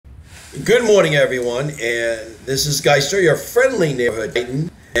Good morning, everyone, and this is Geister, your friendly neighborhood Titan.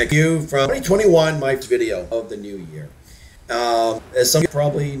 Thank you from 2021, my video of the new year. As some of you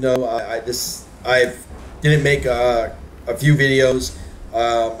probably know, I didn't make a few videos.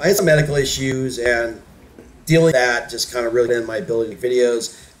 I had some medical issues, and dealing with that just kind of really limited my ability to make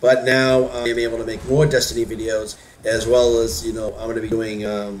videos. But now I'm able to make more Destiny videos, as well as I'm going to be doing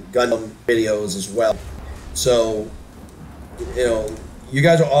Gundam videos as well. So you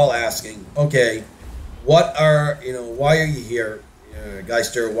guys are all asking, okay, why are you here,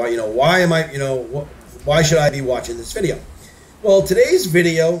 Geister? Why am I, why should I be watching this video? Well, today's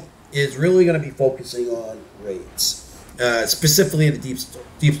video is really going to be focusing on raids, specifically the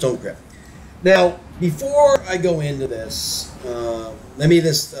Deep Stone Crypt. Now, before I go into this, let me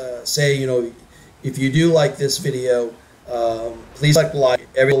just say, if you do like this video, please like.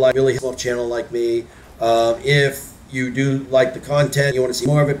 Every like really helps the channel like me. If you do like the content, you want to see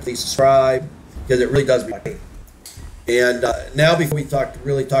more of it, please subscribe, because it really does be great. And now, before we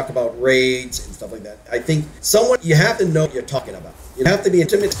really talk about raids and stuff like that, I think you have to know what you're talking about. You have to be an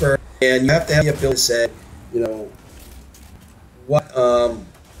intimate expert, and you have to have the ability to say,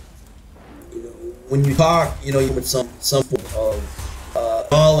 when you talk, with some form of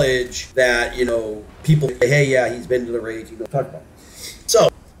knowledge that people say, hey, yeah, he's been to the raids, talk about. So,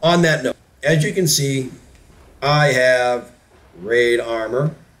 on that note, as you can see, I have raid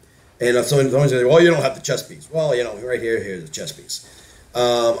armor, and if someone's saying, well, you don't have the chest piece. Well, right here's the chest piece.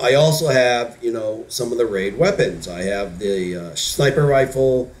 I also have, some of the raid weapons. I have the sniper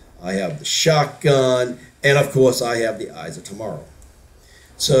rifle, I have the shotgun, and of course I have the Eyes of Tomorrow.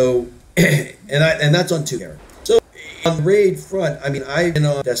 So, and that's on 2 characters. So, on the raid front, I've been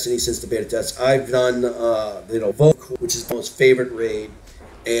on Destiny since the beta test. I've done, Vogue, which is my most favorite raid,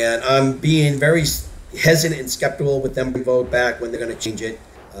 and I'm being very hesitant and skeptical with them vote back when they're going to change it.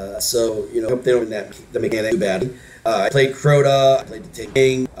 So, hope they don't the mechanic too badly. I played Crota, I played the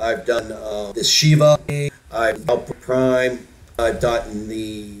King, I've done this Shiva, I've done Prime, I've done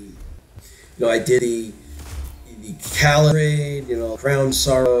I did the Khaled raid, Crown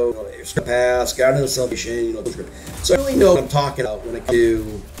Sorrow, Pass, Garden of the Salvation, so I really know what I'm talking about when it comes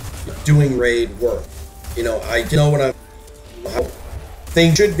to doing raid work. I know how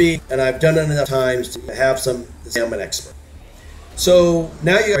things should be, and I've done it enough times to have to say I'm an expert. So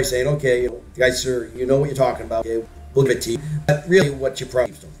now you guys are saying, okay, guys, sir, you know what you're talking about. Okay, we'll give it to you. But really, what's your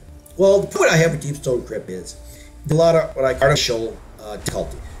problem? Well, the point I have with Deep Stone Crypt is a lot of what I call artificial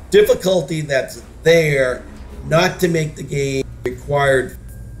difficulty. Difficulty that's there not to make the game required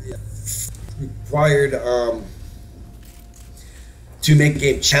to make the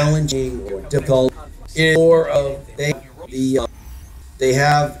game challenging or difficult. It's more of they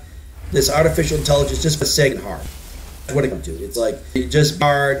have this artificial intelligence just for saying hard. That's what it comes to. It's like just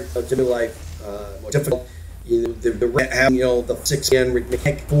hard to be like more difficult. The 6-man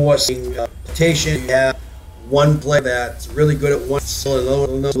mechanic forcing rotation. You have one player that's really good at one skill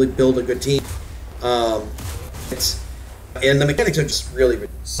and knows really build a good team. And the mechanics are just really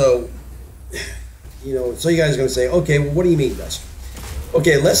ridiculous. So so you guys are going to say, okay, well, what do you mean, Dustin?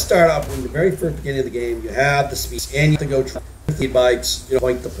 Okay, let's start off from the very first beginning of the game. You have the speed, and you have to go try the bikes,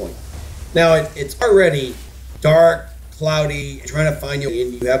 point to point. Now, it's already dark, cloudy, trying to find you,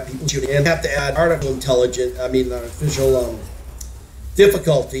 and you have people shooting, and have to add artificial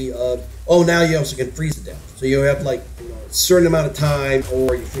difficulty of, now you also can freeze to death. So you have, a certain amount of time,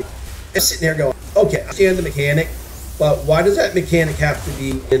 or you freeze. I'm sitting there going, okay, I understand the mechanic, but why does that mechanic have to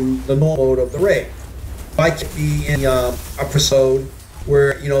be in the normal mode of the raid? Why can't it be in a episode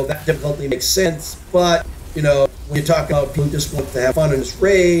where, that difficulty makes sense, but, when you talk about people who just want to have fun in this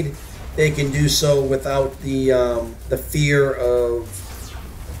raid, they can do so without the fear of,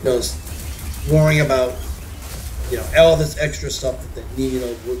 worrying about, all this extra stuff that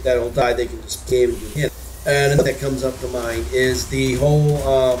that'll die. They can just game and do it. And another that comes up to mind is the whole,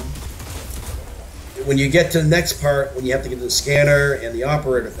 when you get to the next part, when you have to get to the scanner and the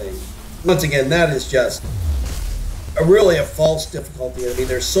operator thing, once again, that is just really a false difficulty.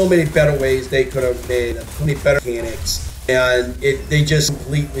 There's so many better ways they could have made, so many better mechanics, and they just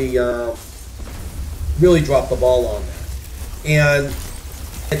completely really dropped the ball on that. And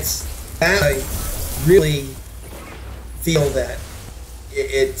it's that I really feel that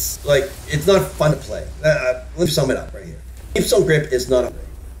it's not fun to play. Let me sum it up right here. Deep Stone Crypt is not a raid.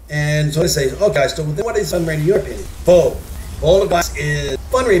 And so I say, okay, guys, so what is fun raid in your opinion? Bold of Glass is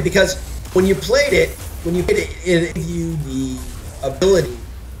fun raid because when you played it, it gave you the ability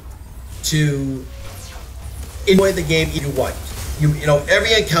to enjoy the game you want.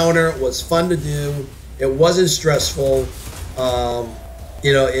 Every encounter was fun to do. It wasn't stressful.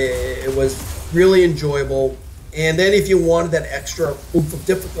 it was really enjoyable. And then if you wanted that extra oomph of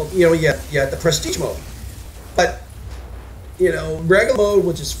difficulty, you had the prestige mode. But regular mode,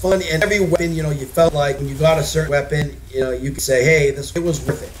 which is fun, and every weapon, you felt like when you got a certain weapon, you could say, hey, it was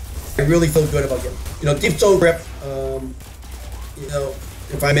worth it. I really feel good about it. Deep Stone Crypt,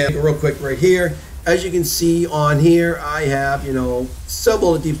 if I may make it real quick right here, as you can see on here, I have,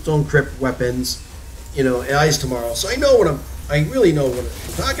 several of the Deep Stone Crypt weapons, Eyes Tomorrow. So I really know what I'm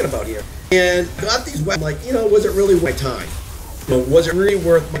talking about here. And got these weapons, like, was it really worth my time? Was it really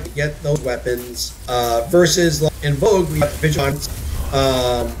worth to get those weapons versus like in Vogue we have Vigilance,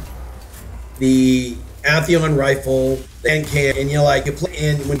 the Atheon rifle, the NK, and you play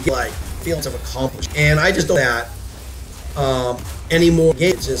in when you get feelings of accomplishment. And I just don't do that anymore.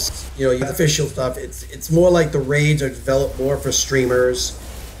 It's just you have official stuff. It's more like the raids are developed more for streamers,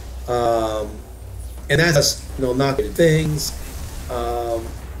 and that's just not good things.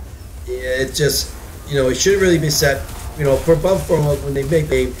 It just it shouldn't really be set. For above foremost, when they make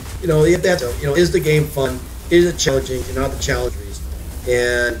game, if that's is the game fun? Is it challenging? And are the challenges?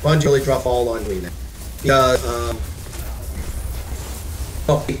 And Bungie really dropped all on doing that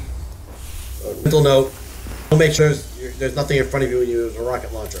because mental note: don't make sure there's nothing in front of you when you use a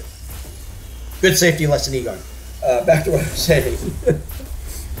rocket launcher. Good safety lesson, Egon. Back to what I was saying,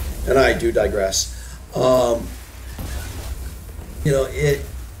 and I do digress. It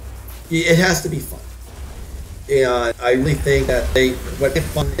has to be fun. And I really think that what if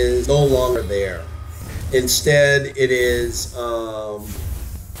fun is no longer there. Instead, it is a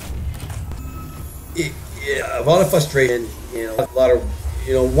lot of frustration. A lot of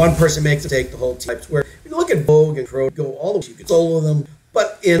one person makes a mistake, the whole team. Where you look at Vogue and Crow, go all the way, you could solo them.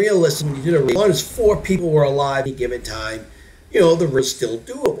 But in realism, when you did a raid, as long as 4 people were alive at any given time, the raid is still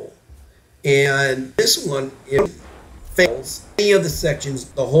doable. And this one, fails any of the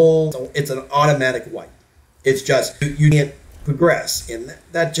sections, it's an automatic wipe. It's just you can't progress, and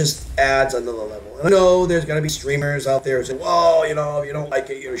that just adds another level. And I know there's going to be streamers out there who say, well, if you don't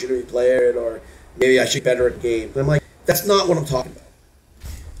like it, you shouldn't play it, or maybe I should be better at games. I'm like, that's not what I'm talking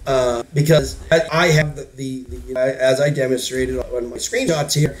about. Because I have the as I demonstrated on my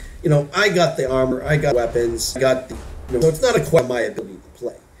screenshots here, I got the armor, I got weapons, I got the, so it's not a question of my ability to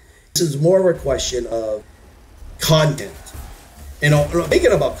play. This is more of a question of content.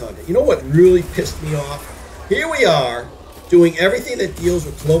 Thinking about content, what really pissed me off? Here we are doing everything that deals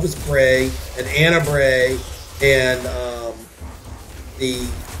with Clovis Bray and Anna Bray and the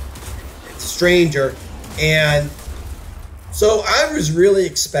Stranger, and so I was really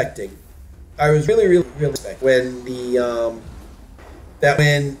expecting. I was really expecting when when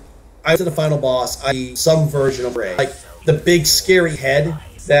I was to the final boss, I see some version of Bray, like the big scary head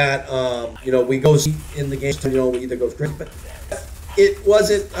that we go see in the game. We either go crazy, but it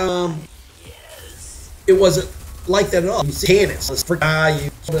wasn't like that at all. You see Tannis, this freak guy, you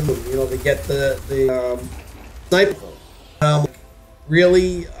kill him, to get the sniper.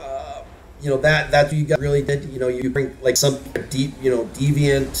 Really, that's what you guys really did. You bring like some deep,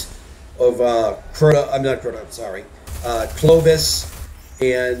 deviant of Clovis,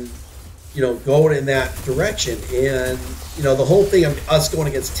 and go in that direction. And the whole thing of us going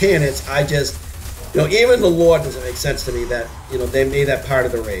against Tannis, I just. Even the lore doesn't make sense to me that, they made that part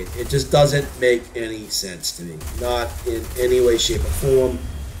of the raid. It just doesn't make any sense to me. Not in any way, shape, or form.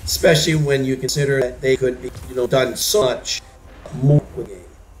 Especially when you consider that they could be, done so much more with the game.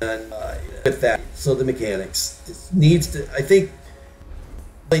 And with that, so the mechanics. It needs to, I think,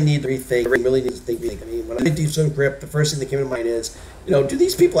 really need to rethink. Really needs to think. I mean, when I did Deep Stone Crypt, the first thing that came to mind is, do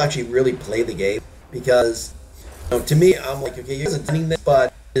these people actually really play the game? Because, to me, I'm like, okay, you guys are doing this,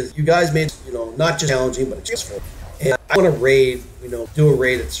 but you guys made not just challenging but useful, and I want to raid do a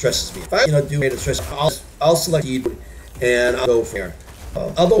raid that stresses me. If I do a raid that stresses me, I'll select you and I'll go from there.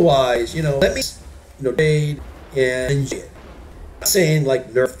 Otherwise, let me raid and enjoy it. I'm not saying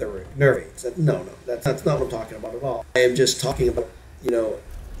like nerf raids. No, that's not what I'm talking about at all. I am just talking about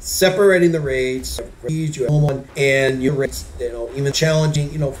separating the raids, you home one, and your raids, even challenging,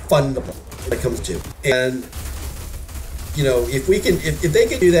 fun to play when it comes to. And if we can, if they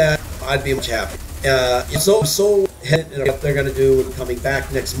can do that, I'd be much happy. So what they're going to do with coming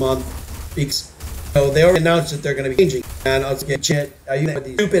back next month, because they already announced that they're going to be changing. And I was getting chat, with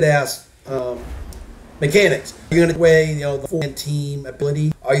these stupid ass mechanics. Are you going to take away the full team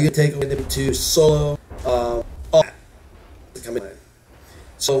ability? Are you going to take away them to solo? All that coming in.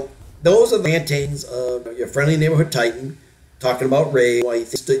 So those are the rantings of your friendly neighborhood Titan. Talking about raid, why I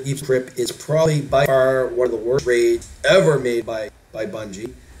think Deep Stone Crypt is probably by far one of the worst raids ever made by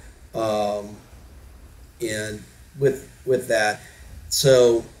Bungie. And with that,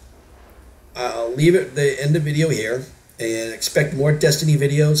 So I'll leave it the end of the video here, and expect more Destiny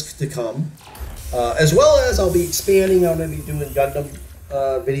videos to come. As well as I'll be expanding. I'm going to be doing Gundam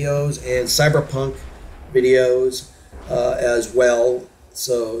videos and Cyberpunk videos as well.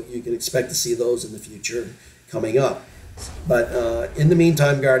 So you can expect to see those in the future coming up. But in the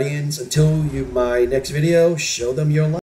meantime, Guardians, until my next video, show them your love.